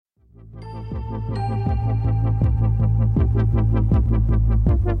Keeping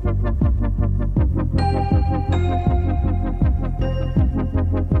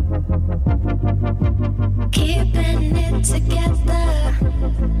it together,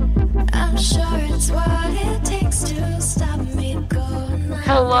 I'm sure it's what it takes to stop me going.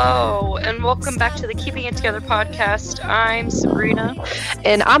 Hello, and welcome back to the Keeping It Together podcast. I'm Sabrina.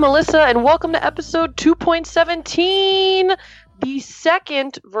 And I'm Alyssa, and welcome to episode 2.17, the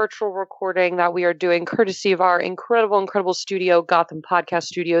second virtual recording that we are doing courtesy of our incredible studio, Gotham Podcast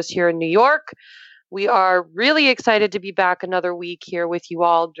Studios here in New York. We are really excited to be back another week here with you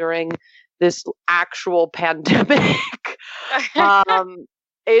all during this actual pandemic.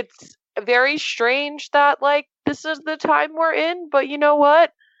 It's very strange that, this is the time we're in, but you know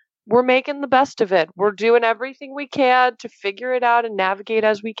what? We're making the best of it. We're doing everything we can to figure it out and navigate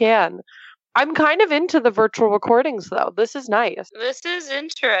as we can. I'm kind of into the virtual recordings, though. This is nice. This is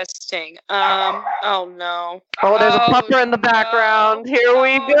interesting. Oh no. Oh, there's a pupper in the background. Here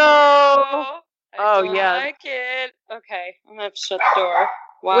we go. I don't yeah. like it. Okay, I'm gonna have to shut the door.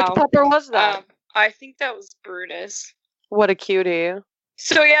 Wow. Which pupper was that? I think that was Brutus. What a cutie.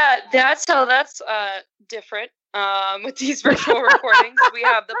 So yeah, that's different. With these virtual recordings, we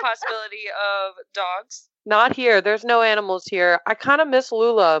have the possibility of dogs. Not here. There's no animals here. I kind of miss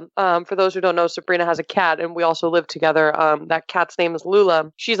Lula. For those who don't know, Sabrina has a cat, and we also live together. That cat's name is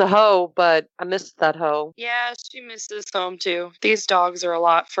Lula. She's a hoe, but I miss that hoe. Yeah, she misses home too. These dogs are a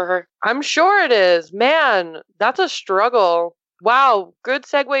lot for her. I'm sure it is. Man, that's a struggle. Wow, good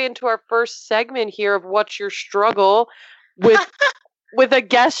segue into our first segment here of What's Your Struggle with with a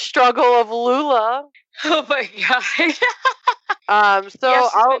guest struggle of Lula. Oh my god. She's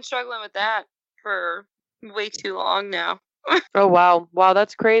been struggling with that for way too long now. Oh wow,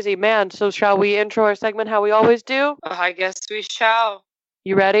 that's crazy, man. So shall we intro our segment how we always do? I guess we shall.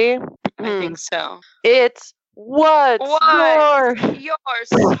 You ready? I think so. It's What's your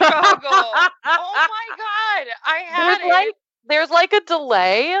struggle? Oh my god, I had There's a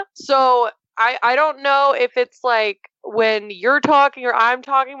delay, so I don't know if it's when you're talking or I'm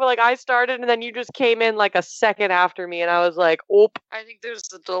talking, but I started and then you just came in a second after me, and I was like, "Oop." I think there's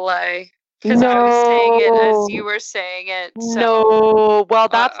a delay because I was saying it as you were saying it. So. No, well,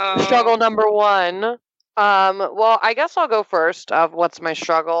 that's struggle number one. Well, I guess I'll go first of what's my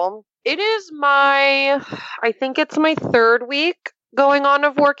struggle. It is I think it's my third week going on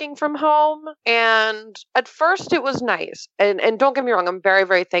of working from home, and at first it was nice, and don't get me wrong, I'm very,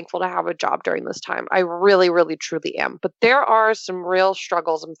 very thankful to have a job during this time. I really, really, truly am, but there are some real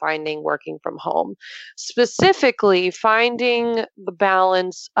struggles I'm finding working from home, specifically finding the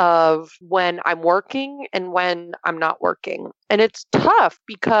balance of when I'm working and when I'm not working, and it's tough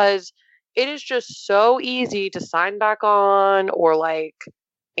because it is just so easy to sign back on or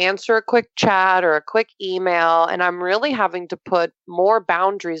answer a quick chat or a quick email, and I'm really having to put more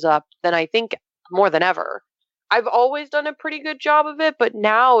boundaries up than I think more than ever. I've always done a pretty good job of it, but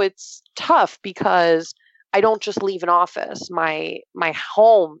now it's tough because I don't just leave an office. My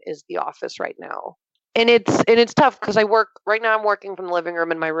home is the office right now. And it's tough because I'm working from the living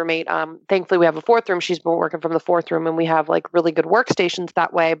room, and my roommate, thankfully we have a fourth room. She's been working from the fourth room, and we have really good workstations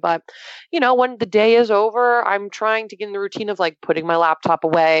that way. But, when the day is over, I'm trying to get in the routine of putting my laptop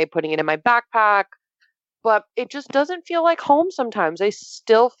away, putting it in my backpack. But it just doesn't feel like home sometimes. I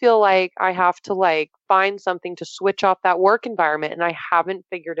still feel like I have to find something to switch off that work environment, and I haven't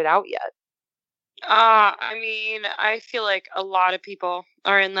figured it out yet. I feel like a lot of people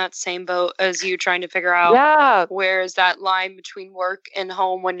are in that same boat as you, trying to figure out where is that line between work and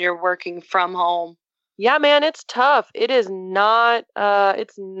home when you're working from home. Yeah, man, it's tough. It is not,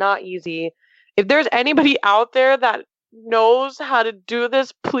 it's not easy. If there's anybody out there that knows how to do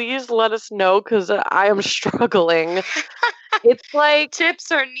this, please let us know, because I am struggling. It's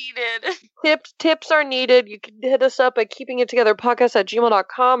tips are needed. Tips are needed. You can hit us up at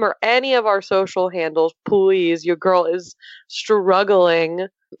keepingittogetherpodcast@gmail.com or any of our social handles. Please, your girl is struggling.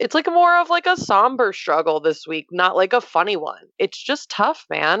 It's more of a somber struggle this week, not a funny one. It's just tough,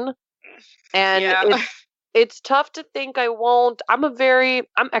 man. And it's tough to think I won't. I'm an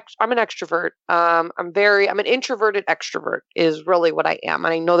extrovert. I'm an introverted extrovert is really what I am.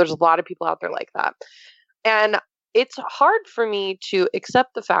 And I know there's a lot of people out there like that. And it's hard for me to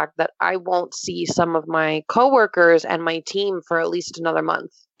accept the fact that I won't see some of my coworkers and my team for at least another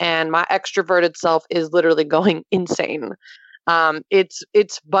month. And my extroverted self is literally going insane.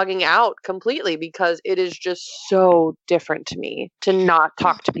 It's bugging out completely because it is just so different to me to not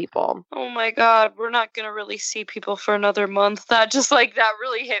talk to people. Oh my God, we're not going to really see people for another month. That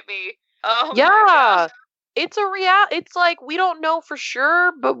really hit me. Oh yeah. it's it's like we don't know for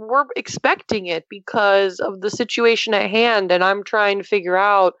sure, but we're expecting it because of the situation at hand, and I'm trying to figure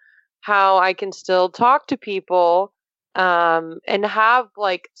out how I can still talk to people and have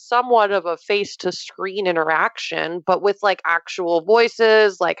like somewhat of a face to screen interaction, but with like actual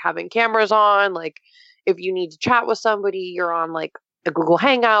voices, like having cameras on, like if you need to chat with somebody, you're on like a Google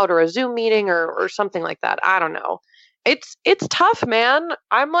Hangout or a Zoom meeting or something like that. I don't know. It's tough, man.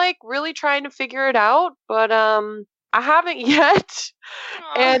 I'm like really trying to figure it out, but I haven't yet.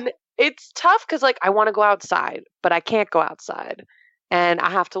 And it's tough cuz like I want to go outside, but I can't go outside. And I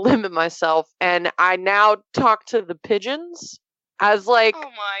have to limit myself, and I now talk to the pigeons as like oh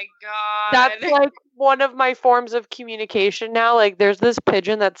my god. That's like one of my forms of communication now. Like there's this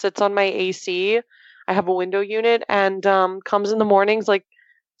pigeon that sits on my AC. I have a window unit and comes in the mornings like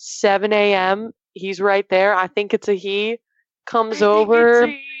 7 a.m. He's right there. I think it's a he. Comes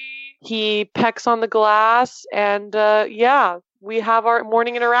over. He pecks on the glass, and yeah, we have our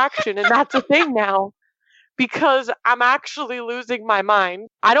morning interaction, and that's a thing now because I'm actually losing my mind.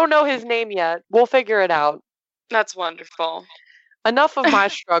 I don't know his name yet. We'll figure it out. That's wonderful. Enough of my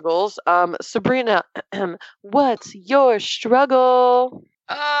struggles. Sabrina, what's your struggle?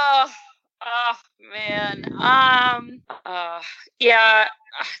 Oh man. Yeah,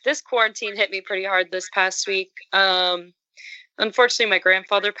 this quarantine hit me pretty hard this past week. Unfortunately my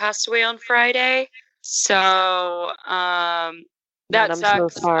grandfather passed away on Friday. So, that Man, I'm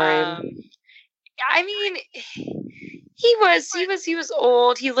sucks. so sorry. I mean, he was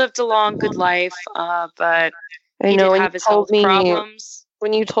old. He lived a long, good life. But he did have his health problems.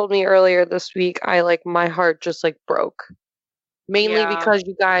 When you told me earlier this week, I like my heart just like broke. Mainly because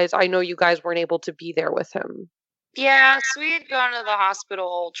I know you guys weren't able to be there with him. Yeah, so we had gone to the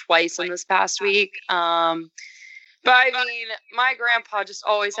hospital twice in this past week. But I mean, my grandpa just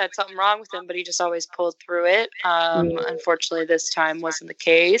always had something wrong with him, but he just always pulled through it. Unfortunately, this time wasn't the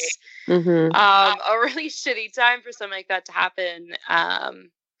case. Mm-hmm. A really shitty time for something like that to happen.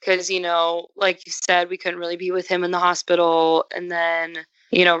 Because, like you said, we couldn't really be with him in the hospital. And then,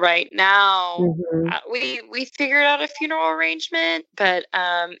 right now, we figured out a funeral arrangement, but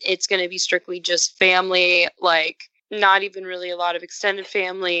it's going to be strictly just family, like not even really a lot of extended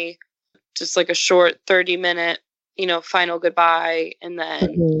family, just like a short 30-minute final goodbye, and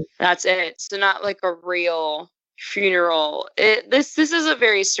then that's it. So not like a real funeral. This is a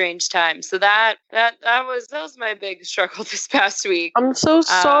very strange time. So that was my big struggle this past week. I'm so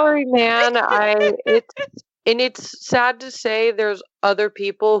sorry, man. It's sad to say there's other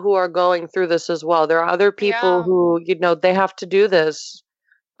people who are going through this as well. There are other people who, they have to do this.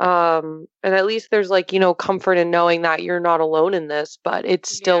 And at least there's like, comfort in knowing that you're not alone in this, but it's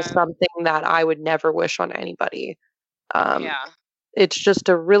still something that I would never wish on anybody. It's just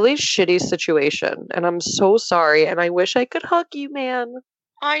a really shitty situation, and I'm so sorry, and I wish I could hug you, man.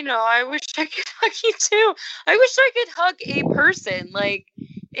 I know, I wish I could hug you too. I wish I could hug a person. Like,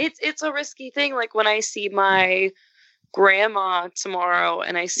 it's a risky thing. Like, when I see my grandma tomorrow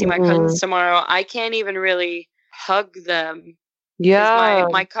and I see my cousins tomorrow, I can't even really hug them. Yeah.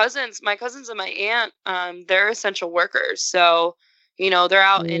 My cousins and my aunt, they're essential workers. So, they're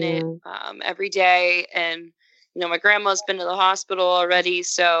out in it every day, and my grandma's been to the hospital already,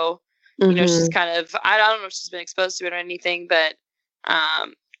 so she's kind of, I don't know if she's been exposed to it or anything, but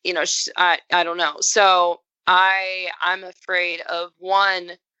I don't know. So I'm afraid of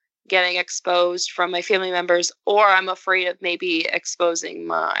one, getting exposed from my family members, or I'm afraid of maybe exposing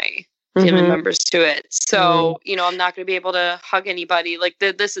my family members to it. So I'm not going to be able to hug anybody. Like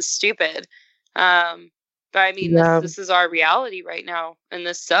this is stupid. But I mean, this is our reality right now, and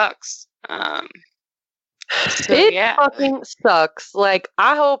this sucks. So, it fucking sucks. Like,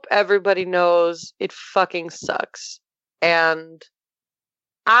 I hope everybody knows it fucking sucks. And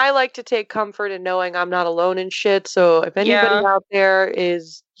I like to take comfort in knowing I'm not alone in shit. So if anybody out there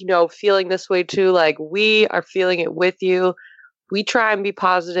is, feeling this way too, like, we are feeling it with you. We try and be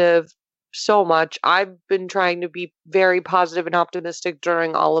positive so much. I've been trying to be very positive and optimistic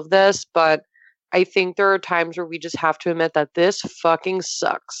during all of this, but I think there are times where we just have to admit that this fucking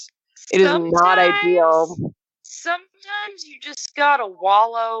sucks. It is not ideal. Sometimes you just gotta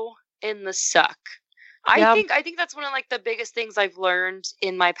wallow in the suck. I think that's one of like the biggest things I've learned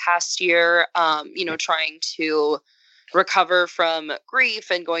in my past year. Trying to recover from grief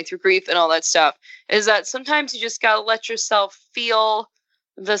and going through grief and all that stuff, is that sometimes you just gotta let yourself feel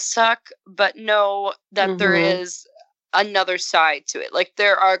the suck, but know that there is another side to it. Like,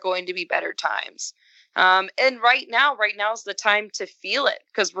 there are going to be better times. And right now is the time to feel it,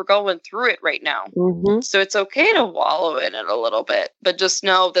 because we're going through it right now. So it's okay to wallow in it a little bit, but just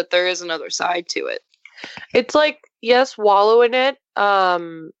know that there is another side to it. It's like, yes, wallow in it.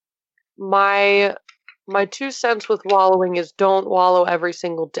 My 2 cents with wallowing is don't wallow every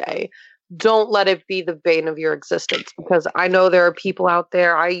single day. Don't let it be the bane of your existence, because I know there are people out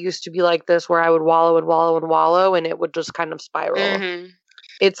there. I used to be like this, where I would wallow and wallow and wallow, and it would just kind of spiral. Mm-hmm.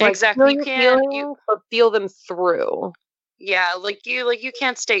 It's like, feel Exactly. You your can't. feelings, but feel them through. Yeah, like you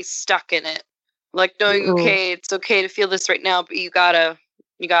can't stay stuck in it. Like, no, okay, it's okay to feel this right now, but you gotta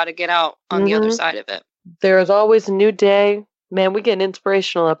get out on the other side of it. There is always a new day. Man, we getting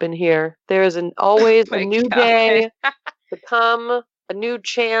inspirational up in here. There is always a new day to come, a new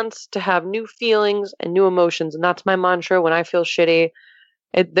chance to have new feelings and new emotions, and that's my mantra when I feel shitty.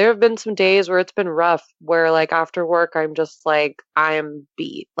 There have been some days where it's been rough, where like after work, I'm just like, I am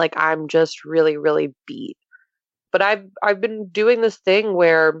beat. Like, I'm just really, really beat. But I've been doing this thing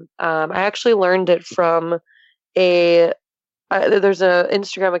where I actually learned it from there's a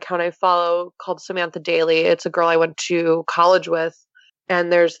Instagram account I follow called Samantha Daly. It's a girl I went to college with,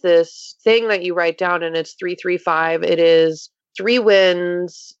 and there's this thing that you write down, and it's 335. It is 3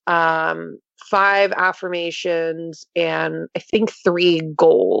 wins, 5 affirmations, and I think 3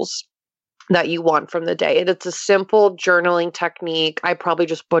 goals that you want from the day. And it's a simple journaling technique. I probably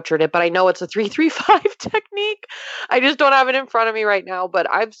just butchered it, but I know it's a 335 technique. I just don't have it in front of me right now,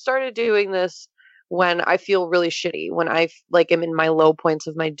 but I've started doing this when I feel really shitty, when I like am in my low points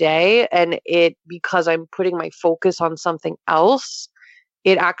of my day, and because I'm putting my focus on something else,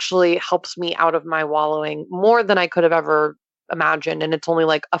 it actually helps me out of my wallowing more than I could have ever imagined, and it's only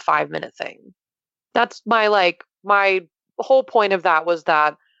like a 5-minute thing. That's my whole point of that was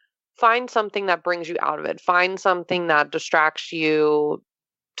that find something that brings you out of it. Find something that distracts you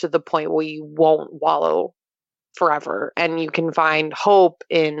to the point where you won't wallow forever, and you can find hope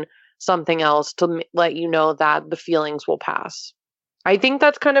in something else to let you know that the feelings will pass. I think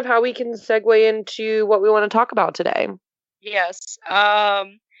that's kind of how we can segue into what we want to talk about today. Yes.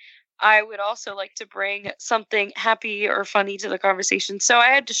 I would also like to bring something happy or funny to the conversation. So I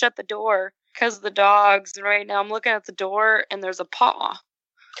had to shut the door because of the dogs. And right now I'm looking at the door and there's a paw.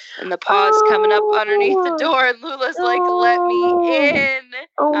 And the paw's coming up underneath the door. And Lula's like, let me in.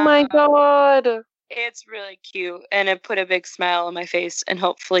 Oh my God. It's really cute. And it put a big smile on my face. And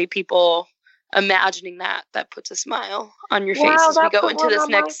hopefully people imagining that puts a smile on your face as we go into this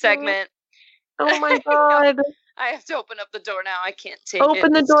next segment. Oh my God. I have to open up the door now. I can't take it.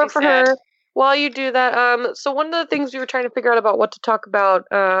 Open the door for her. While you do that, so one of the things we were trying to figure out about what to talk about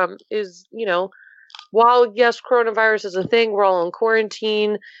is, while yes, coronavirus is a thing, we're all in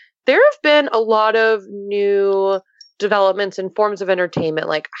quarantine, there have been a lot of new developments in forms of entertainment,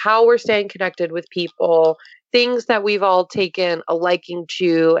 like how we're staying connected with people, things that we've all taken a liking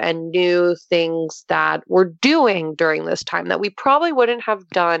to, and new things that we're doing during this time that we probably wouldn't have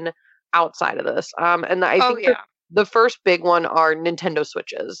done outside of this. And I think the first big one are Nintendo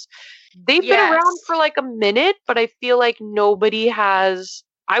Switches. They've been around for like a minute, but I feel like nobody has.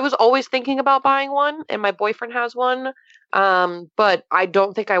 I was always thinking about buying one, and my boyfriend has one. But I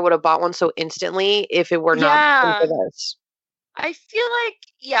don't think I would have bought one so instantly if it were not for this. I feel like,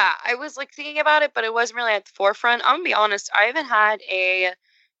 I was like thinking about it, but it wasn't really at the forefront. I'm gonna be honest, I haven't had a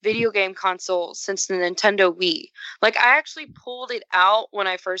video game console since the Nintendo Wii. Like, I actually pulled it out when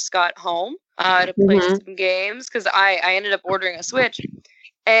I first got home to play some games, because I ended up ordering a Switch.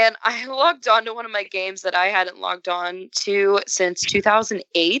 And I logged on to one of my games that I hadn't logged on to since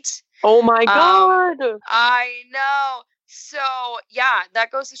 2008. Oh my God. I know. So,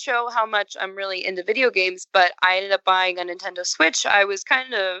 that goes to show how much I'm really into video games, but I ended up buying a Nintendo Switch. I was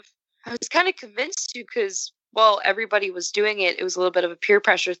kind of convinced to, because, well, everybody was doing it. It was a little bit of a peer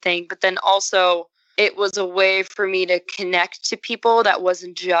pressure thing, but then also it was a way for me to connect to people that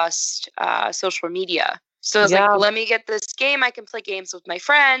wasn't just social media. So I was like, let me get this game. I can play games with my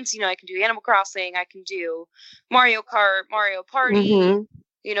friends. I can do Animal Crossing. I can do Mario Kart, Mario Party,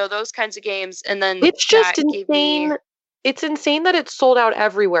 those kinds of games. And then it's just insane. It's insane that it's sold out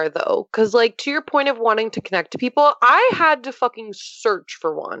everywhere, though. Because, like, to your point of wanting to connect to people, I had to fucking search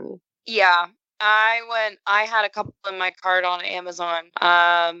for one. Yeah. I had a couple in my cart on Amazon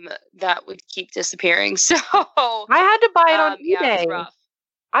that would keep disappearing. So I had to buy it on eBay. Yeah, it's rough.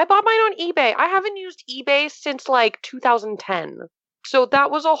 I bought mine on eBay. I haven't used eBay since like 2010. So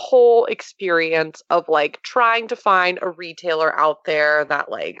that was a whole experience of like trying to find a retailer out there that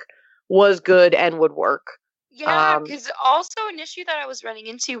like was good and would work. Yeah, because also an issue that I was running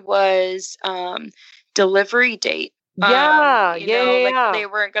into was delivery date. Yeah, like they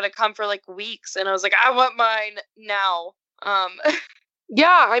weren't going to come for like weeks. And I was like, I want mine now.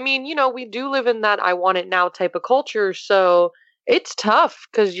 Yeah, I mean, we do live in that I want it now type of culture. So It's tough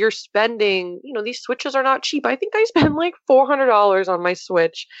because you're spending, these Switches are not cheap. I think I spent like $400 on my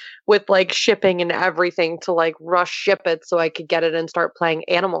Switch with like shipping and everything to like rush ship it so I could get it and start playing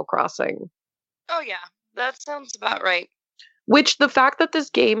Animal Crossing. Oh, yeah. That sounds about right. Which the fact that this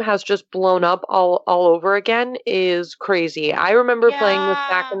game has just blown up all over again is crazy. I remember playing this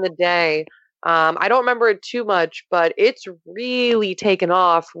back in the day. I don't remember it too much, but it's really taken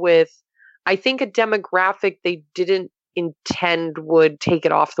off with, I think, a demographic they didn't intend would take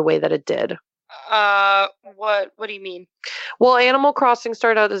it off the way that it did. What do you mean? Well, Animal Crossing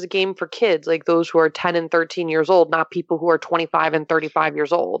started out as a game for kids, like those who are 10 and 13 years old, not people who are 25 and 35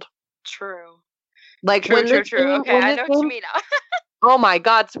 years old. True. Like true. Okay, I know what you mean now. Oh my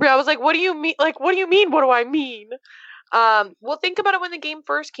God, Sabrina, I was like, what do you mean? Like, what do you mean? What do I mean? Well, think about it when the game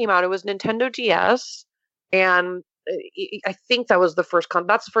first came out. It was Nintendo DS, and I think that was the first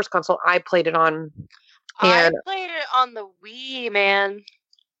that's the first console I played it on. I played it on the Wii, man.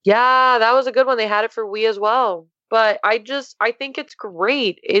 Yeah, that was a good one. They had it for Wii as well. But I think it's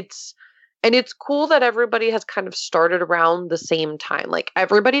great. And it's cool that everybody has kind of started around the same time. Like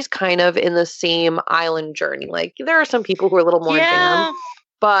everybody's kind of in the same island journey. Like there are some people who are a little more advanced.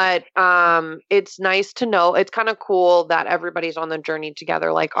 But it's nice to know. It's kind of cool that everybody's on the journey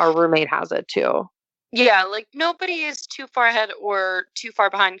together. Like our roommate has it too. Yeah, like nobody is too far ahead or too far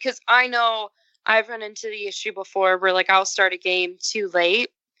behind. Because I know I've run into the issue before where like I'll start a game too late.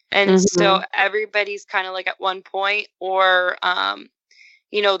 And so everybody's kind of like at one point or,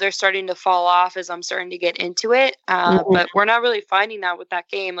 they're starting to fall off as I'm starting to get into it. But we're not really finding that with that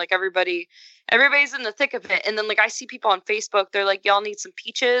game. Like everybody's in the thick of it. And then like I see people on Facebook, they're like, y'all need some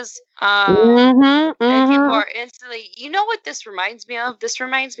peaches. And people are instantly, you know what this reminds me of? This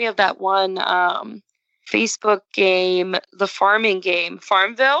reminds me of that one Facebook game, the farming game,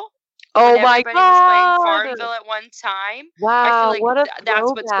 Farmville. Oh my God! Everybody was playing Farmville at one time. Wow, I feel like that's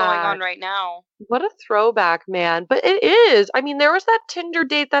what's going on right now. What a throwback, man! But it is. I mean, there was that Tinder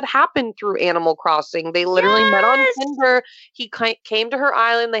date that happened through Animal Crossing. They literally met on Tinder. He came to her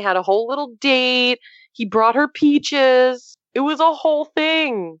island. They had a whole little date. He brought her peaches. It was a whole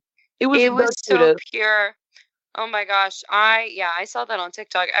thing. It was so pure. Oh my gosh! I saw that on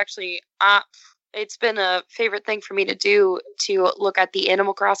TikTok. Actually, it's been a favorite thing for me to do to look at the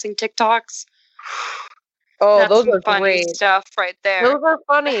Animal Crossing TikToks. Oh, that's those are funny great stuff right there. Those are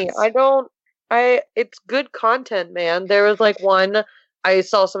funny. It's good content, man. There was like one, I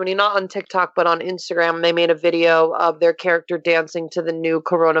saw somebody not on TikTok, but on Instagram, they made a video of their character dancing to the new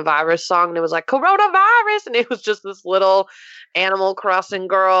coronavirus song. And it was like, coronavirus. And it was just this little Animal Crossing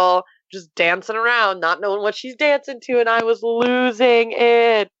girl just dancing around, not knowing what she's dancing to. And I was losing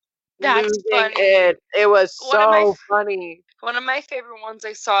it. That's funny. It was so funny. One of my favorite ones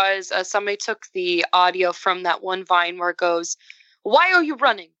I saw is somebody took the audio from that one Vine where it goes, "Why are you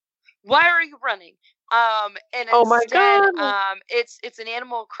running? Why are you running?" And oh my God. It's an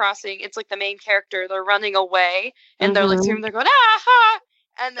Animal Crossing. It's like the main character. They're running away, and they're like, they're going, "Ah!"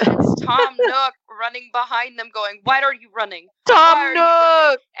 And then it's Tom Nook running behind them going, "Why are you running? Tom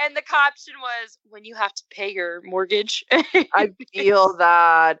Nook!" And the caption was, "When you have to pay your mortgage." I feel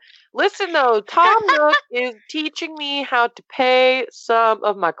that. Listen, though, Tom Nook is teaching me how to pay some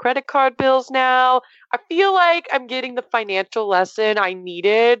of my credit card bills now. I feel like I'm getting the financial lesson I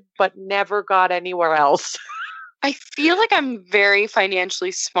needed, but never got anywhere else. I feel like I'm very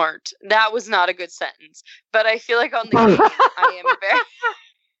financially smart. That was not a good sentence, but I feel like on the game, I am very...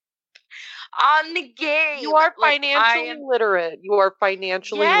 on the game. You are financially literate. You are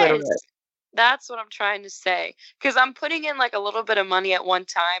financially literate. That's what I'm trying to say. Because I'm putting in like a little bit of money at one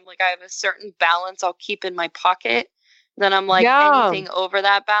time. Like I have a certain balance I'll keep in my pocket. Then I'm like, anything over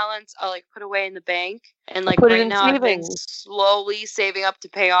that balance, I'll like put away in the bank. And like right now I've been slowly saving up to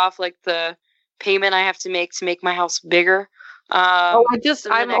pay off like the payment I have to make my house bigger. I'm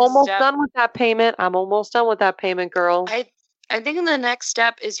almost done with that payment. I'm almost done with that payment, girl. I think the next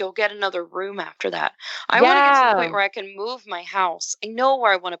step is you'll get another room after that. I want to get to the point where I can move my house. I know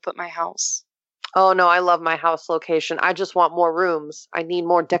where I want to put my house. Oh, no, I love my house location. I just want more rooms. I need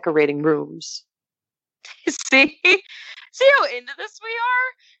more decorating rooms. See how into this we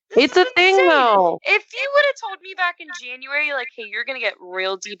are? It's a thing, though. If you would have told me back in January, like, hey, you're going to get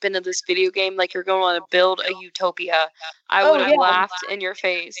real deep into this video game, like you're going to want to build a utopia, I would have laughed in your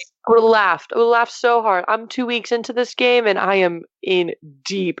face. I would have laughed so hard. I'm 2 weeks into this game, and I am in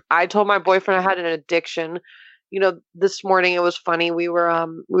deep. I told my boyfriend I had an addiction. This morning it was funny. We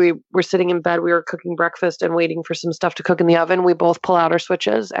were sitting in bed. We were cooking breakfast and waiting for some stuff to cook in the oven. We both pull out our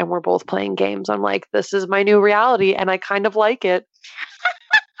Switches, and we're both playing games. I'm like, this is my new reality, and I kind of like it.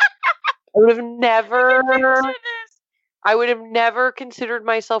 I would have never. I would have never considered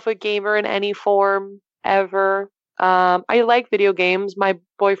myself a gamer in any form ever. I like video games. My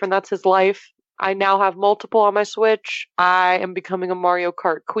boyfriend, that's his life. I now have multiple on my Switch. I am becoming a Mario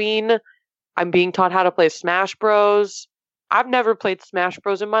Kart queen. I'm being taught how to play Smash Bros. I've never played Smash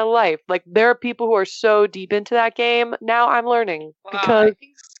Bros in my life. Like, there are people who are so deep into that game. Now I'm learning because I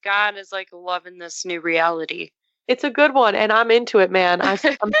think Scott is like loving this new reality. it's a good one, and I'm into it, man. I'm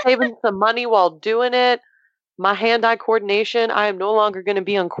saving some money while doing it. My hand-eye coordination, I am no longer going to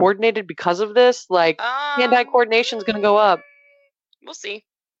be uncoordinated because of this. Like, hand-eye coordination is going to go up. We'll see.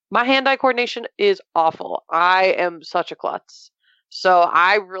 My hand-eye coordination is awful. I am such a klutz. So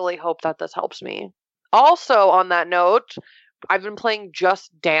I really hope that this helps me. Also, on that note, I've been playing Just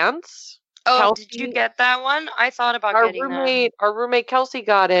Dance. Oh, Kelsey, did you get that one? I thought about getting that. Our roommate Kelsey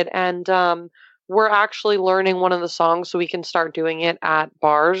got it, and we're actually learning one of the songs so we can start doing it at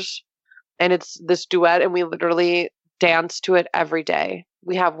bars. And it's this duet, and we literally dance to it every day.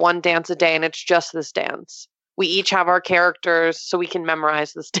 We have one dance a day, and it's just this dance. We each have our characters, so we can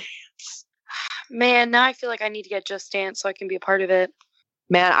memorize this dance. Man, now I feel like I need to get Just Dance so I can be a part of it.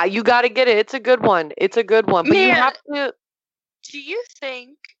 Man, you got to get it. It's a good one. It's a good one. But Man, you have to. Do you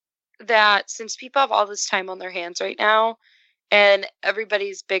think that since people have all this time on their hands right now, and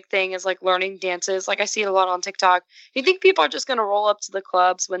everybody's big thing is like learning dances, like I see it a lot on TikTok, do you think people are just going to roll up to the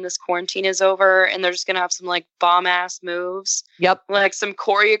clubs when this quarantine is over and they're just going to have some like bomb ass moves? Yep. Like some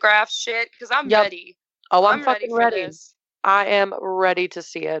choreographed shit? Because I'm ready. Oh, I'm fucking ready. This. I am ready to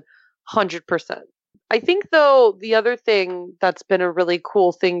see it. 100%. I think, though, the other thing that's been a really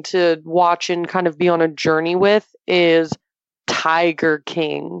cool thing to watch and kind of be on a journey with is Tiger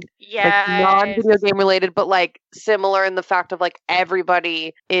King. Yeah. Like, non-video game related, but like similar in the fact of like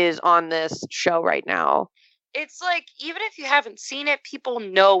everybody is on this show right now. It's like, even if you haven't seen it, people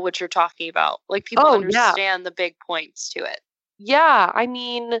know what you're talking about. Like, people understand the big points to it. Yeah. I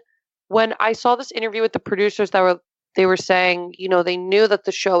mean, when I saw this interview with the producers they were saying, you know, they knew that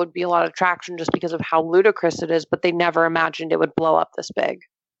the show would be a lot of traction just because of how ludicrous it is, but they never imagined it would blow up this big,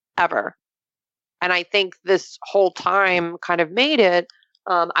 ever. And I think this whole time kind of made it.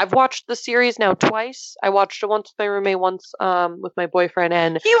 I've watched the series now twice. I watched it once with my roommate, once with my boyfriend,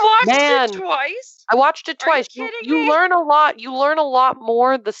 and you watched it twice. I watched it twice. Are you kidding me? Learn a lot. You learn a lot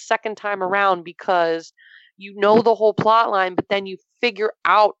more the second time around because you know the whole plot line, but then you figure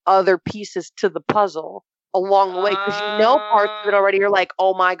out other pieces to the puzzle along the way because you know parts of it already. You're like,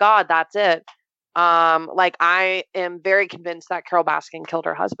 oh my god, that's it. Like I am very convinced that Carol Baskin killed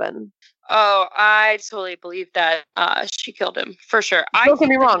her husband. Oh, I totally believe that she killed him for sure. Don't get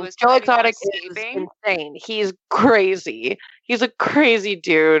me wrong, Joe Exotic is insane. He's crazy. He's a crazy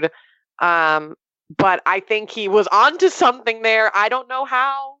dude. But I think he was onto something there. I don't know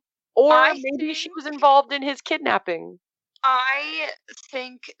how, or maybe she was involved in his kidnapping. I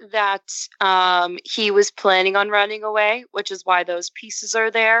think that he was planning on running away, which is why those pieces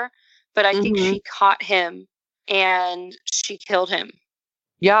are there. But I think she caught him and she killed him.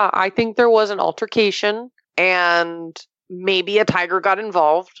 Yeah, I think there was an altercation and maybe a tiger got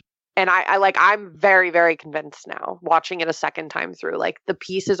involved. And I'm very, very convinced now, watching it a second time through. Like the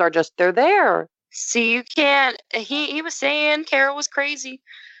pieces are just, they're there. See, you can't, he was saying Carol was crazy.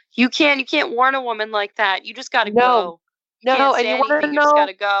 You can't warn a woman like that. You just gotta go. No, and you want to know, you just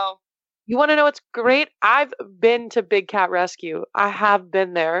gotta go. You want to know what's great? I've been to Big Cat Rescue. I have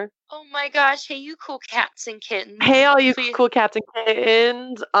been there. Oh my gosh! Hey, you cool cats and kittens. Hey, all you cool cats and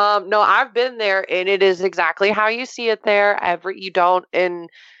kittens. No, I've been there, and it is exactly how you see it there. And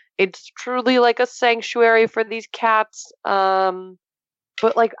it's truly like a sanctuary for these cats.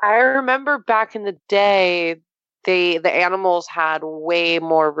 But like I remember back in the day, the animals had way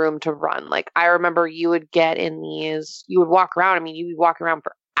more room to run. Like I remember you would walk around. I mean, you'd be walking around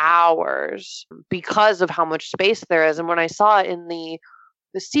for hours because of how much space there is. And when I saw it in the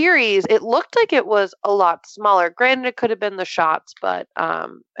series, it looked like it was a lot smaller. Granted, it could have been the shots, but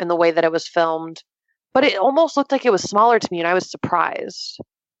and the way that it was filmed, but it almost looked like it was smaller to me, and I was surprised.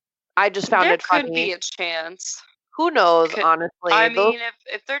 I just found it funny. There could be a chance. Who knows, honestly. I mean,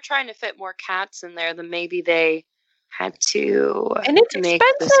 if they're trying to fit more cats in there, then maybe they had to and it's make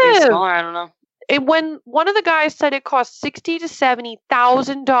expensive. the space smaller. I don't know. When one of the guys said it cost $60,000 to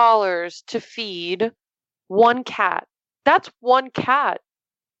 $70,000 to feed one cat. That's one cat.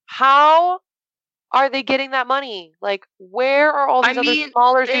 How are they getting that money? Like, where are all these other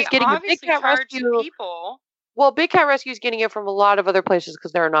smaller dudes getting it? Big Cat Rescue. Well, Big Cat Rescue is getting it from a lot of other places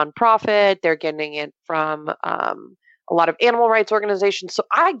because they're a nonprofit. They're getting it from a lot of animal rights organizations. So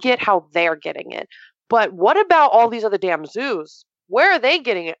I get how they're getting it. But what about all these other damn zoos? Where are they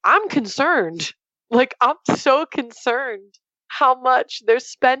getting it? I'm concerned. Like, I'm so concerned how much they're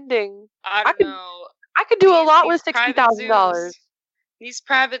spending. I don't know. I could do a lot with $60,000. These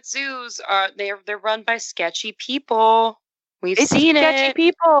private zoos they're run by sketchy people. We've It's seen sketchy it.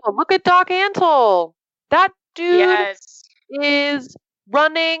 people. Look at Doc Antle. That dude is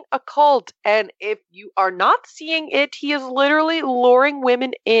running a cult. And if you are not seeing it, he is literally luring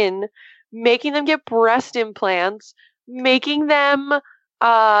women in, making them get breast implants, making them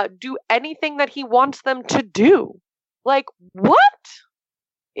do anything that he wants them to do. Like, what?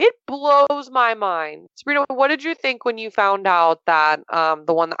 It blows my mind. Sabrina, what did you think when you found out that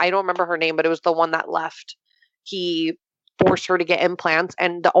the one, I don't remember her name, but it was the one that left, he forced her to get implants,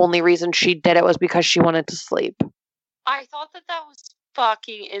 and the only reason she did it was because she wanted to sleep? I thought that was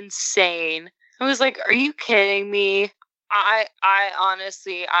fucking insane. I was like, are you kidding me? I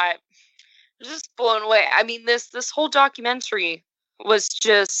honestly, I was just blown away. I mean, this whole documentary was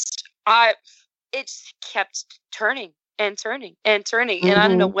just, it just kept turning and turning and turning, and I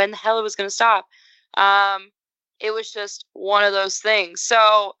don't know when the hell it was going to stop. It was just one of those things.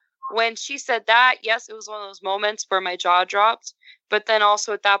 So when she said that, yes, it was one of those moments where my jaw dropped. But then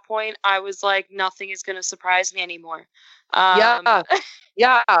also at that point, I was like, nothing is going to surprise me anymore. Yeah.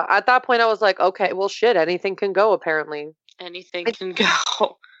 At that point, I was like, okay, well, shit, anything can go, apparently. Anything can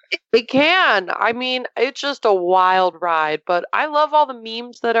go. It can. I mean, it's just a wild ride. But I love all the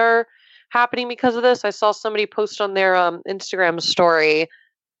memes that are happening because of this. I saw somebody post on their Instagram story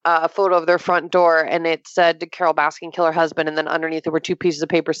a photo of their front door, and it said, "Did Carol Baskin kill her husband?" And then underneath there were two pieces of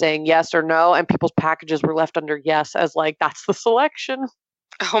paper saying yes or no, and people's packages were left under yes, as like, that's the selection.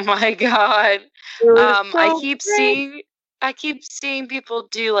 Oh my god. So I keep seeing people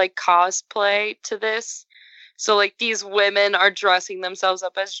do like cosplay to this. So like these women are dressing themselves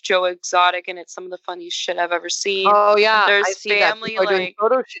up as Joe Exotic, and it's some of the funniest shit I've ever seen. Oh yeah, there's I see family that. People are doing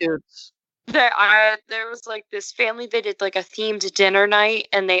photo shoots. There was like this family, they did like a themed dinner night,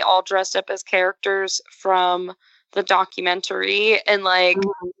 and they all dressed up as characters from the documentary, and like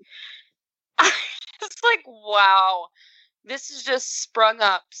it's like, wow, this has just sprung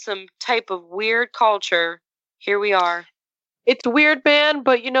up some type of weird culture. Here we are. It's weird, man,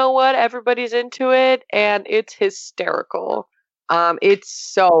 but you know what? Everybody's into it, and it's hysterical. It's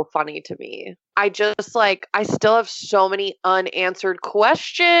so funny to me. I still have so many unanswered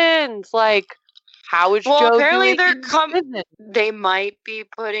questions. Like, how is Joe apparently doing? They might be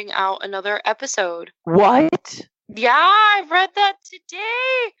putting out another episode. What? Yeah, I read that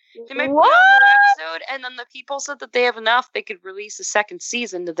today. They might put out another episode, and then the people said that they have enough. They could release a second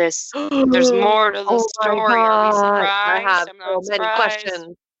season to this. There's more to the story. Are we surprised? I have I'm not so many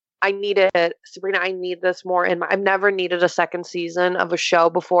questions. I need it, Sabrina. I need this more in my. I've never needed a second season of a show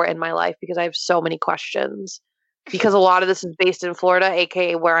before in my life because I have so many questions. Because a lot of this is based in Florida,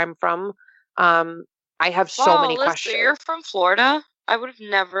 aka where I'm from. I have so many questions. You're from Florida? I would have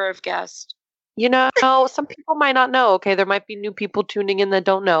never have guessed. You know, some people might not know. Okay, there might be new people tuning in that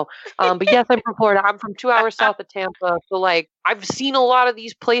don't know. But yes, I'm from Florida. I'm from 2 hours south of Tampa. So, like, I've seen a lot of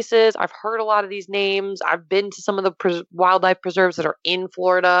these places. I've heard a lot of these names. I've been to some of the wildlife preserves that are in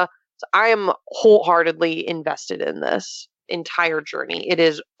Florida. So I am wholeheartedly invested in this entire journey. It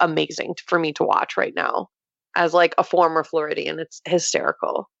is amazing for me to watch right now as, like, a former Floridian. It's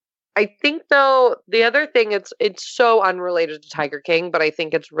hysterical. I think, though, the other thing, it's so unrelated to Tiger King, but I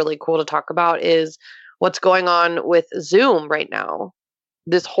think it's really cool to talk about is what's going on with Zoom right now.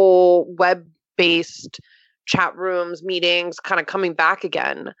 This whole web-based chat rooms, meetings kind of coming back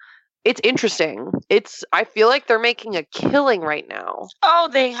again. It's interesting. I feel like they're making a killing right now. Oh,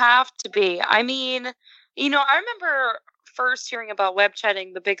 they have to be. I mean, I remember first hearing about web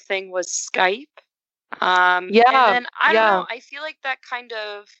chatting, the big thing was Skype. And then, I don't know, I feel like that kind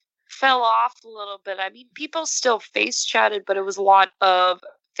of fell off a little bit. I mean, people still face chatted, but it was a lot of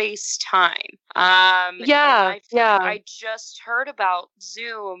FaceTime. I just heard about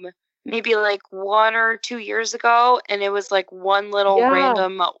Zoom maybe like 1 or 2 years ago, and it was like one little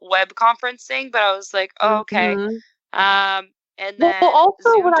random web conference thing, but I was like, oh, okay. And then also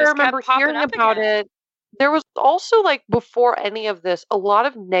Zoom what I just remember kept hearing about again. it, there was also, like, before any of this, a lot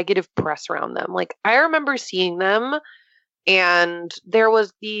of negative press around them. Like, I remember seeing them, and there were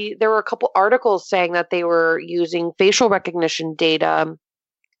a couple articles saying that they were using facial recognition data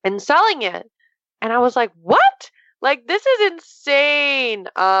and selling it. And I was like, what? Like, this is insane.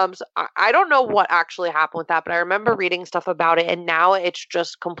 So I don't know what actually happened with that, but I remember reading stuff about it, and now it's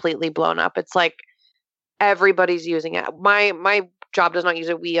just completely blown up. It's like everybody's using it. My job does not use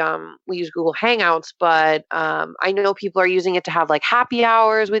it. We use Google Hangouts, but I know people are using it to have like happy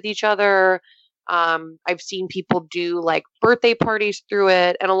hours with each other. I've seen people do like birthday parties through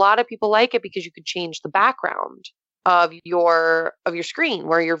it, and a lot of people like it because you could change the background of your screen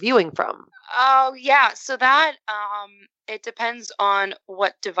where you're viewing from. Oh, yeah. So that it depends on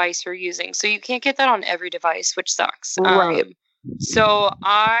what device you're using. So you can't get that on every device, which sucks. Right. So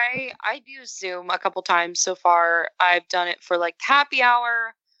I've used Zoom a couple times so far. I've done it for like happy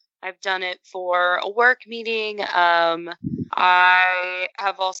hour. I've done it for a work meeting. I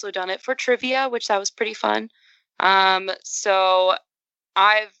have also done it for trivia, which that was pretty fun. So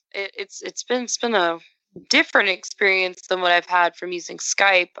it's been a different experience than what I've had from using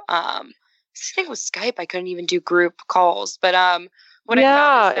Skype. I think with Skype I couldn't even do group calls, but what I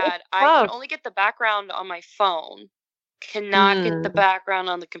found is that I can only get the background on my phone, cannot get the background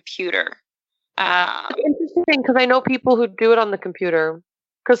on the computer. It's interesting because I know people who do it on the computer.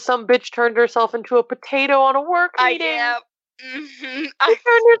 Because some bitch turned herself into a potato on a work meeting. Mm-hmm. She turned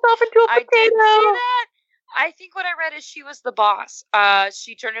herself into a potato. I did see that. I think what I read is she was the boss.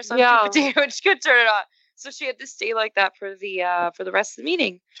 She turned herself into a potato and she couldn't turn it on. So she had to stay like that for the rest of the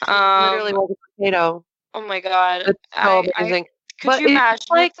meeting. Literally was a potato. Oh my god. It's so amazing. Could you imagine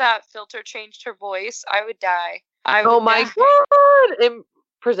if that filter changed her voice? I would die. My god.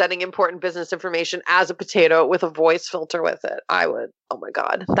 Presenting important business information as a potato with a voice filter with it. I would. Oh my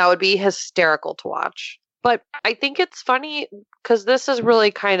god. That would be hysterical to watch. But I think it's funny because this has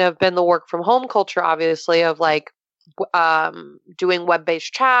really kind of been the work from home culture, obviously, of like doing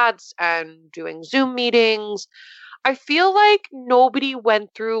web-based chats and doing Zoom meetings. I feel like nobody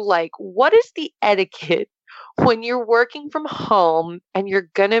went through like, what is the etiquette when you're working from home and you're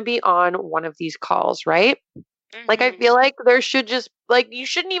going to be on one of these calls, right? Mm-hmm. Like, I feel like there should just, like, you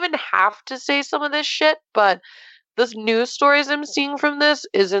shouldn't even have to say some of this shit, but this news stories I'm seeing from this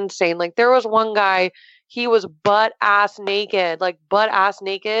is insane. Like, there was one guy, he was butt-ass naked,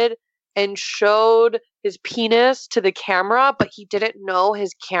 and showed his penis to the camera, but he didn't know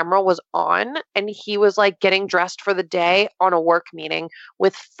his camera was on, and he was, like, getting dressed for the day on a work meeting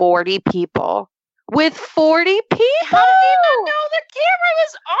with 40 people. With 40 people? How did he not know the camera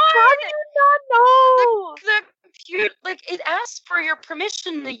was on? How do you not know? The computer, like, it asks for your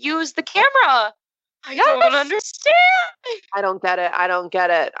permission to use the camera. I don't understand. I don't get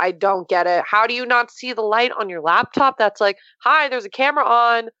it. How do you not see the light on your laptop that's like, hi, there's a camera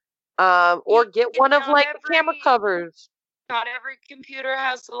on? Or get one of like the camera covers. Not every computer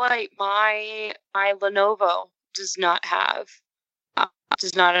has the light. My Lenovo does not have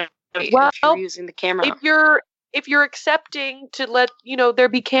if you're using the camera. If you're accepting to let there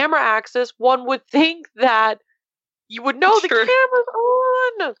be camera access, one would think that you would know the camera's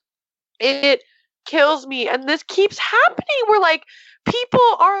on. It kills me, and this keeps happening. Where like people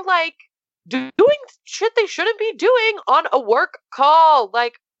are like doing shit they shouldn't be doing on a work call.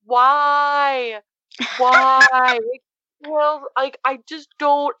 Like, why? Well, like I just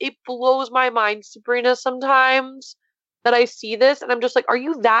don't. It blows my mind, Sabrina, sometimes that I see this, and I'm just like, are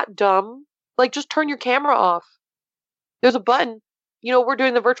you that dumb? Like, just turn your camera off. There's a button. We're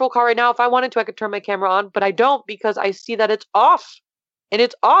doing the virtual call right now. If I wanted to, I could turn my camera on, but I don't because I see that it's off. And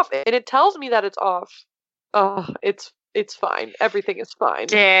it's off, and it tells me that it's off. Oh, it's fine. Everything is fine.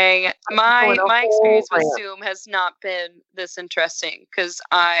 Dang. My experience with Zoom has not been this interesting because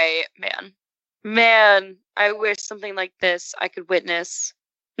I wish something like this I could witness.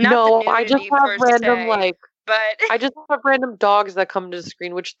 I just have random I just have random dogs that come to the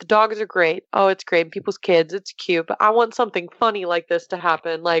screen, which the dogs are great. Oh, it's great. People's kids, it's cute. But I want something funny like this to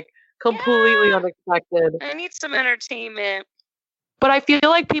happen, like completely unexpected. I need some entertainment. But I feel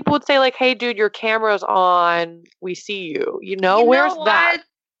like people would say, like, hey, dude, your camera's on. We see you. Where's that?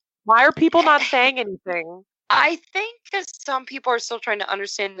 Why are people not saying anything? I think because some people are still trying to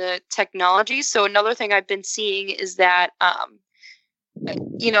understand the technology. So another thing I've been seeing is that,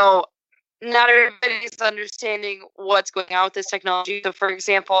 not everybody's understanding what's going on with this technology. So, for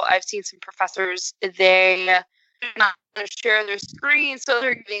example, I've seen some professors, they're not going to share their screen, so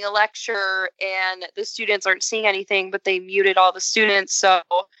they're giving a lecture, and the students aren't seeing anything, but they muted all the students, so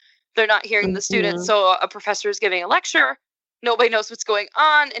they're not hearing the students. So a professor is giving a lecture, nobody knows what's going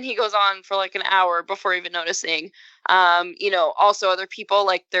on, and he goes on for like an hour before even noticing. Also other people,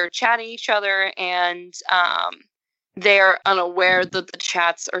 like, they're chatting each other, and they are unaware that the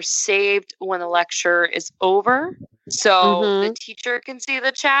chats are saved when the lecture is over. So the teacher can see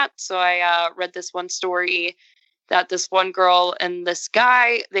the chat. So I read this one story that this one girl and this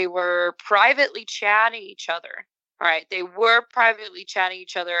guy, they were privately chatting each other. All right. They were privately chatting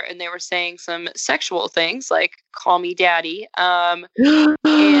each other, and they were saying some sexual things like, call me daddy. And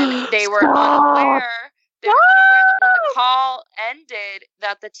they were unaware they're unaware that when the call ended,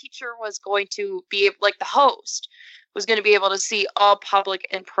 that the teacher was going to be like the host was going to be able to see all public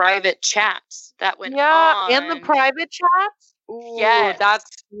and private chats that went on. And the private chats. Ooh, yes, that's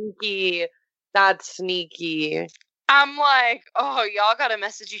sneaky. That's sneaky. I'm like, oh, y'all gotta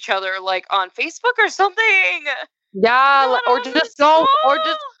message each other like on Facebook or something. Yeah, or just don't,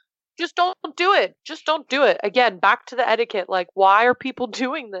 just don't do it. Just don't do it. Again, back to the etiquette. Like, why are people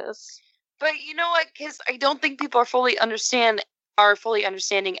doing this? But you know what? Because I don't think people are fully understanding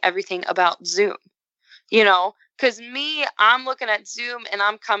everything about Zoom. You know, because I'm looking at Zoom and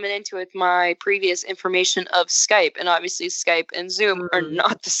I'm coming into it with my previous information of Skype, and obviously Skype and Zoom are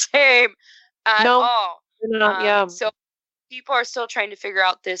not the same at all. Yeah. So people are still trying to figure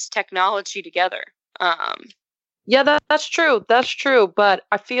out this technology together. Yeah, that's true. That's true. But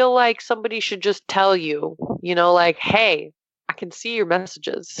I feel like somebody should just tell you, you know, like, hey, I can see your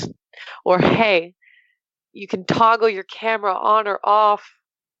messages. Or, hey, you can toggle your camera on or off.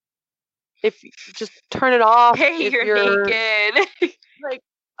 If you just turn it off. Hey, if you're naked. Like,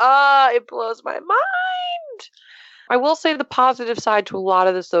 it blows my mind. I will say the positive side to a lot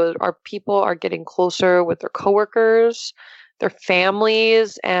of this, though, are people are getting closer with their coworkers, their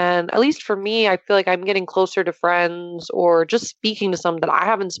families, and at least for me, I feel like I'm getting closer to friends or just speaking to some that I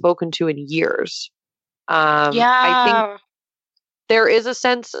haven't spoken to in years. I think there is a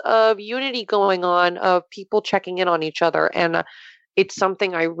sense of unity going on of people checking in on each other, and it's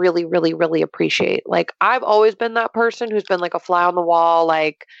something I really, really, really appreciate. Like, I've always been that person who's been like a fly on the wall.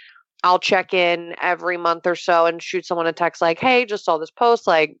 Like, I'll check in every month or so and shoot someone a text like, hey, just saw this post.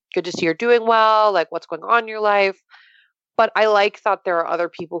 Like, good to see you're doing well. Like, what's going on in your life? But I like that there are other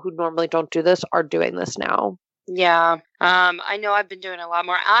people who normally don't do this are doing this now. Yeah. I know I've been doing a lot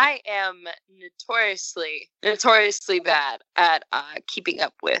more. I am notoriously bad at keeping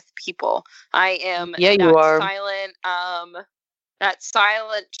up with people. I am that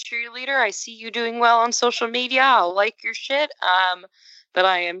silent cheerleader. I see you doing well on social media. I'll like your shit. But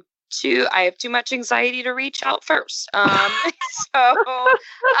I have too much anxiety to reach out first. Oh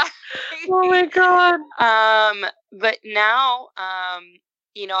my God. But now,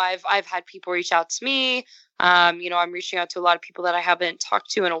 you know, I've had people reach out to me. You know, I'm reaching out to a lot of people that I haven't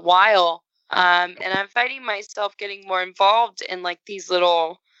talked to in a while. And I'm finding myself getting more involved in like these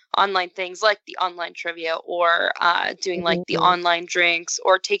little online things like the online trivia or doing like the online drinks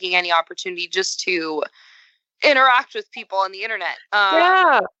or taking any opportunity just to interact with people on the internet.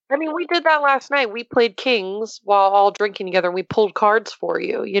 Yeah. I mean, we did that last night. We played Kings while all drinking together and we pulled cards for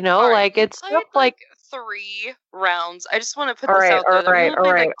you, you know? Like, it's stuff like 3 rounds. I just want to put this out there. All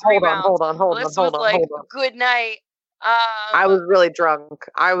right. Hold on. Good night. I was really drunk.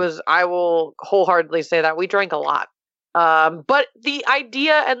 I will wholeheartedly say that. We drank a lot. But the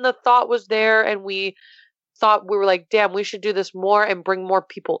idea and the thought was there, and we were like, damn, we should do this more and bring more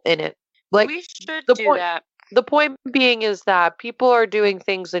people in it. Like, we should do that. The point being is that people are doing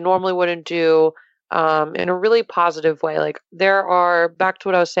things they normally wouldn't do in a really positive way. Like, there are, back to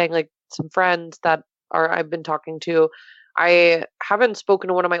what I was saying, like some friends that I've been talking to. I haven't spoken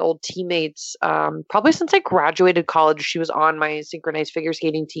to one of my old teammates probably since I graduated college. She was on my synchronized figure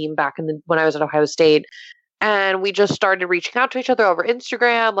skating team back when I was at Ohio State. And we just started reaching out to each other over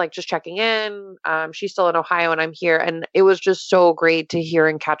Instagram, like just checking in. She's still in Ohio and I'm here. And it was just so great to hear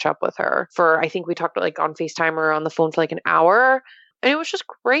and catch up with her I think we talked like on FaceTime or on the phone for like an hour. And it was just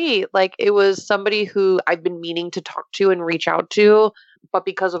great. Like, it was somebody who I've been meaning to talk to and reach out to. But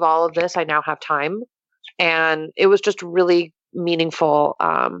because of all of this, I now have time. And it was just really meaningful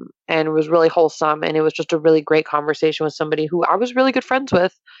and it was really wholesome. And it was just a really great conversation with somebody who I was really good friends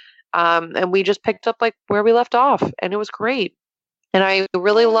with. And we just picked up like where we left off, and it was great. And I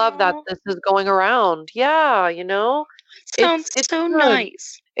really love that this is going around. Yeah, you know, it's so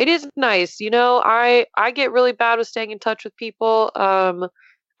nice. It is nice. You know, I get really bad with staying in touch with people.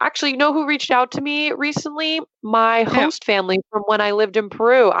 Actually, you know who reached out to me recently? My host family from when I lived in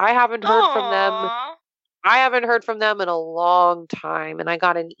Peru. I haven't heard from them. I haven't heard from them in a long time. And I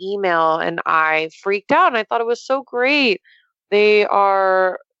got an email and I freaked out and I thought it was so great. They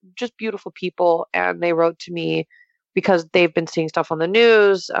are just beautiful people, and they wrote to me because they've been seeing stuff on the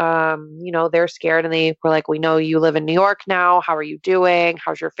news. You know, they're scared and they were like, we know you live in New York now. How are you doing?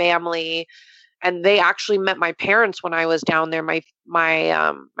 How's your family? And they actually met my parents when I was down there. My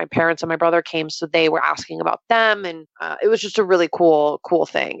parents and my brother came, so they were asking about them, and it was just a really cool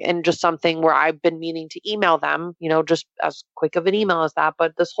thing, and just something where I've been meaning to email them, you know, just as quick of an email as that.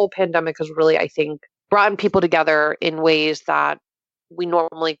 But this whole pandemic has really, I think, brought people together in ways that we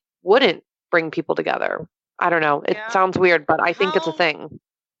normally wouldn't bring people together. I don't know. It sounds weird, but I think it's a thing.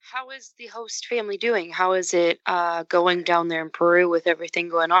 how is the host family doing? How is it going down there in Peru with everything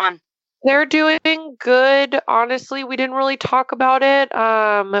going on? They're doing good. Honestly, we didn't really talk about it.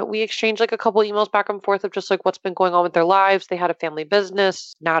 We exchanged like a couple emails back and forth of just like what's been going on with their lives. They had a family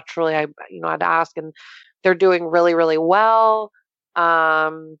business. Naturally, I had to ask, and they're doing really, really well.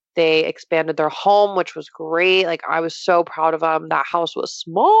 They expanded their home, which was great. Like I was so proud of them. That house was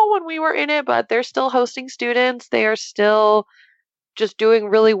small when we were in it, but they're still hosting students. They are still just doing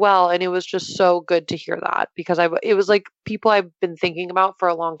really well, and it was just so good to hear that because it was like people I've been thinking about for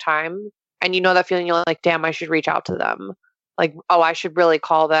a long time, and that feeling you're like, damn, I should reach out to them. Like, oh, I should really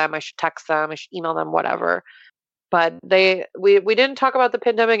call them, I should text them, I should email them, whatever. But we didn't talk about the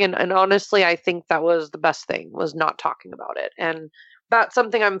pandemic, and honestly, I think that was the best thing, was not talking about it. And that's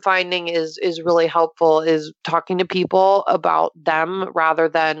something I'm finding is really helpful, is talking to people about them rather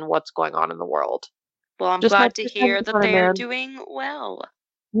than what's going on in the world. Well, I'm glad to hear that they're doing well.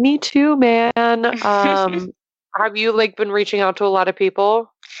 Me too, man. Have you like been reaching out to a lot of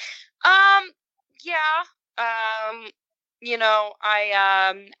people? Yeah.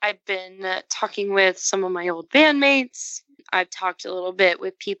 I've been talking with some of my old bandmates. I've talked a little bit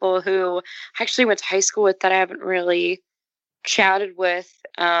with people who I actually went to high school with that I haven't really chatted with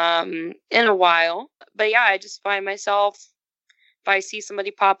in a while. But yeah, I just find myself, if I see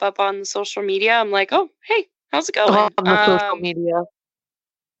somebody pop up on the social media, I'm like, oh, hey, how's it going? On the social media.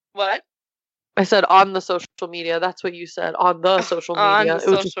 What? I said on the social media. That's what you said. On the social media. On the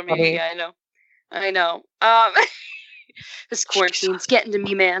social media, I know. This quarantine's getting to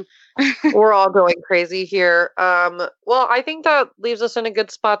me, man. We're all going crazy here. Well, I think that leaves us in a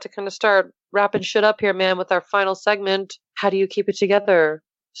good spot to kind of start wrapping shit up here, man, with our final segment. How do you keep it together?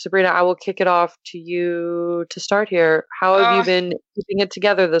 Sabrina, I will kick it off to you to start here. How have you been keeping it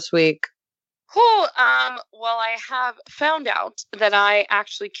together this week? Cool. Well, I have found out that I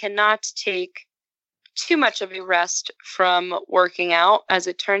actually cannot take too much of a rest from working out. As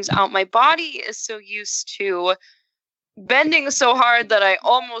it turns out, my body is so used to bending so hard that I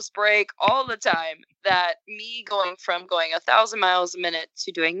almost break all the time, that me going from going 1,000 miles a minute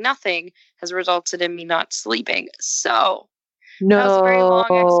to doing nothing has resulted in me not sleeping. So that was a very long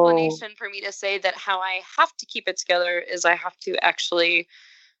explanation for me to say that how I have to keep it together is I have to actually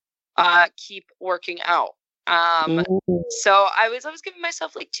keep working out. So I was giving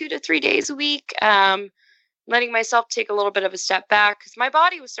myself like 2 to 3 days a week, letting myself take a little bit of a step back because my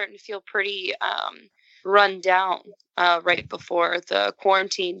body was starting to feel pretty run down right before the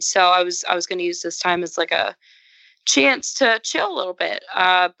quarantine. So I was going to use this time as like a chance to chill a little bit.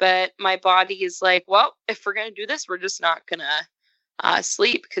 But my body is like, well, if we're going to do this, we're just not going to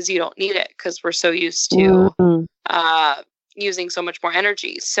sleep because you don't need it, because we're so used to using so much more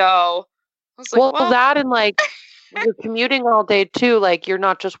energy. So I was like, well, that and like you're commuting all day too. Like you're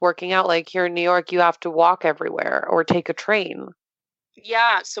not just working out. Like here in New York, you have to walk everywhere or take a train.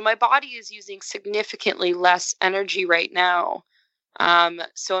 Yeah, so my body is using significantly less energy right now.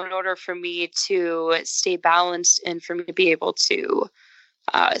 So in order for me to stay balanced and for me to be able to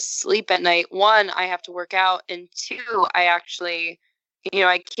sleep at night, one, I have to work out, and two, I actually,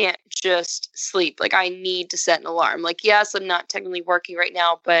 I can't just sleep. Like I need to set an alarm. Like, yes, I'm not technically working right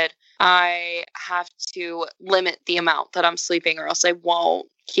now, but I have to limit the amount that I'm sleeping, or else I won't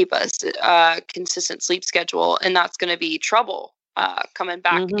keep a consistent sleep schedule, and that's going to be trouble coming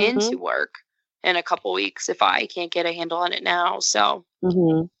back into work in a couple weeks if I can't get a handle on it now. So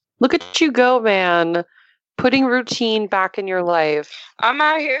look at you go, man, putting routine back in your life. I'm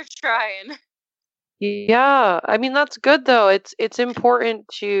out here trying. Yeah, I mean that's good though. It's important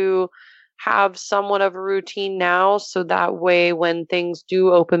to have somewhat of a routine now, so that way when things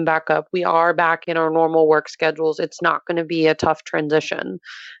do open back up, we are back in our normal work schedules. It's not going to be a tough transition,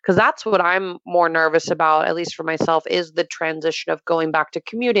 because that's what I'm more nervous about, at least for myself, is the transition of going back to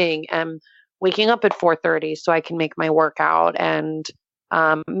commuting and waking up at 4:30 so I can make my workout, and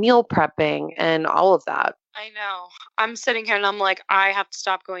meal prepping and all of that. I know. I'm sitting here and I'm like, I have to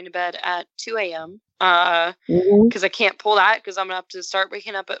stop going to bed at 2 a.m. Because I can't pull that, because I'm going to have to start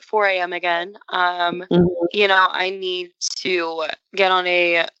waking up at 4 a.m. again. I need to get on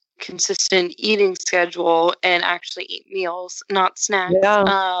a consistent eating schedule and actually eat meals, not snacks.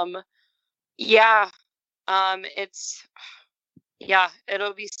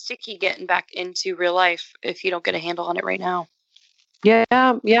 It'll be sticky getting back into real life if you don't get a handle on it right now.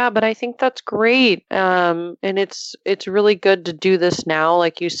 Yeah, but I think that's great. And it's really good to do this now,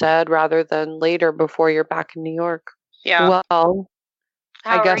 like you said, rather than later before you're back in New York. Yeah. Well,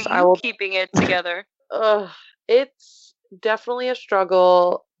 I guess I will keeping it together. It's definitely a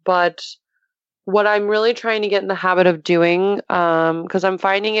struggle, but what I'm really trying to get in the habit of doing, because I'm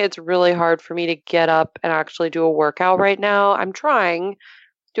finding it's really hard for me to get up and actually do a workout right now. I'm trying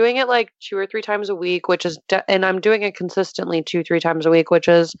doing it like 2 or 3 times a week, which is, and I'm doing it consistently 2, 3 times a week, which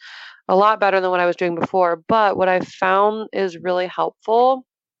is a lot better than what I was doing before. But what I've found is really helpful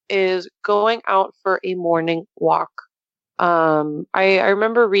is going out for a morning walk. I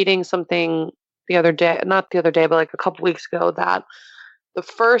remember reading something the other day, not the other day, but like a couple weeks ago, that the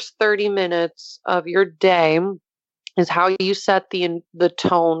first 30 minutes of your day is how you set the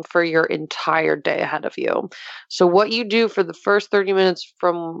tone for your entire day ahead of you. So what you do for the first 30 minutes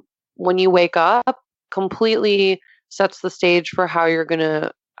from when you wake up completely sets the stage for how you're going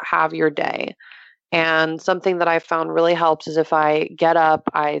to have your day. And something that I found really helps is if I get up,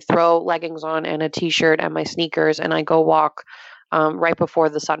 I throw leggings on and a t-shirt and my sneakers, and I go walk right before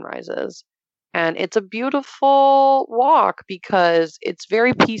the sun rises. And it's a beautiful walk because it's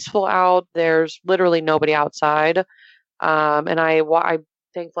very peaceful out. There's literally nobody outside. And I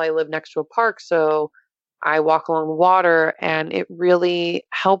thankfully I live next to a park, so I walk along the water, and it really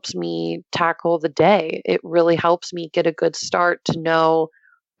helps me tackle the day. It really helps me get a good start to know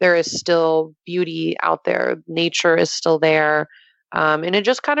there is still beauty out there. Nature is still there. And it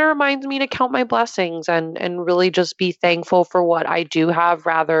just kind of reminds me to count my blessings and really just be thankful for what I do have,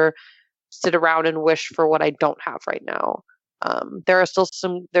 rather sit around and wish for what I don't have right now.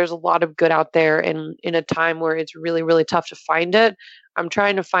 There's a lot of good out there, and in a time where it's really, really tough to find it, I'm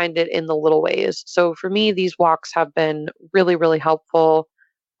trying to find it in the little ways. So for me, these walks have been really, really helpful.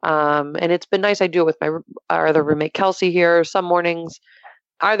 And it's been nice. I do it with our other roommate, Kelsey, here some mornings.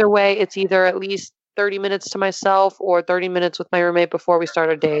 Either way, it's either at least 30 minutes to myself or 30 minutes with my roommate before we start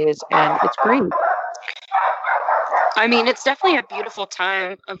our days, and it's great. I mean, it's definitely a beautiful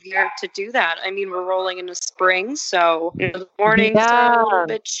time of year to do that. I mean, we're rolling into spring, so the mornings are a little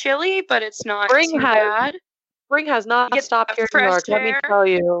bit chilly, but it's not too bad. Spring has not stopped here in New York, let me tell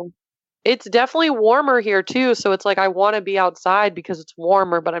you. It's definitely warmer here, too, so it's like I want to be outside because it's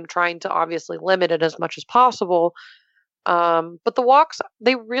warmer, but I'm trying to obviously limit it as much as possible. But the walks,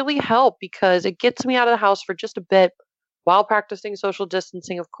 they really help because it gets me out of the house for just a bit while practicing social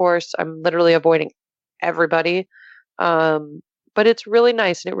distancing, of course. I'm literally avoiding everybody. But it's really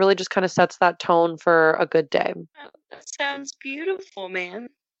nice, and it really just kind of sets that tone for a good day. That sounds beautiful, man.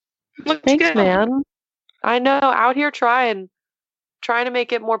 Thanks, man. I know, out here trying to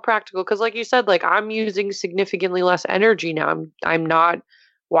make it more practical, because like you said, like I'm using significantly less energy now. I'm not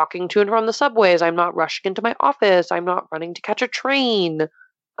walking to and from the subways. I'm not rushing into my office. I'm not running to catch a train.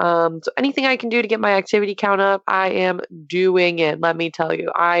 So anything I can do to get my activity count up, I am doing it. Let me tell you,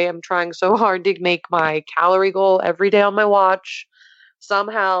 I am trying so hard to make my calorie goal every day on my watch.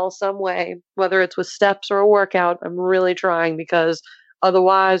 Somehow, some way, whether it's with steps or a workout, I'm really trying, because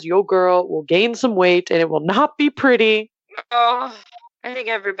otherwise your girl will gain some weight and it will not be pretty. Oh, I think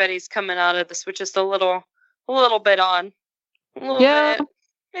everybody's coming out of this with just a little bit on. A little bit.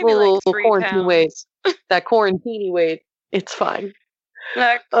 Maybe like 3 quarantine pounds. weight. That quarantine weight. It's fine.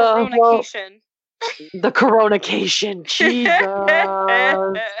 That coronacation. The coronacation. Jesus.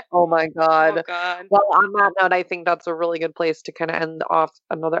 Oh my God. Oh God. Well, on that note, I think that's a really good place to kind of end off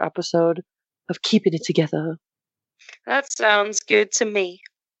another episode of Keeping It Together. That sounds good to me.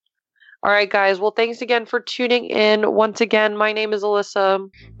 All right, guys. Well, thanks again for tuning in. Once again, my name is Alyssa.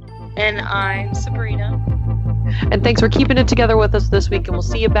 And I'm Sabrina. And thanks for keeping it together with us this week. And we'll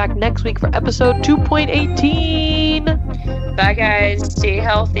see you back next week for episode 2.18. Bye, guys. Stay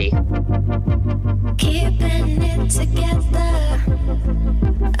healthy.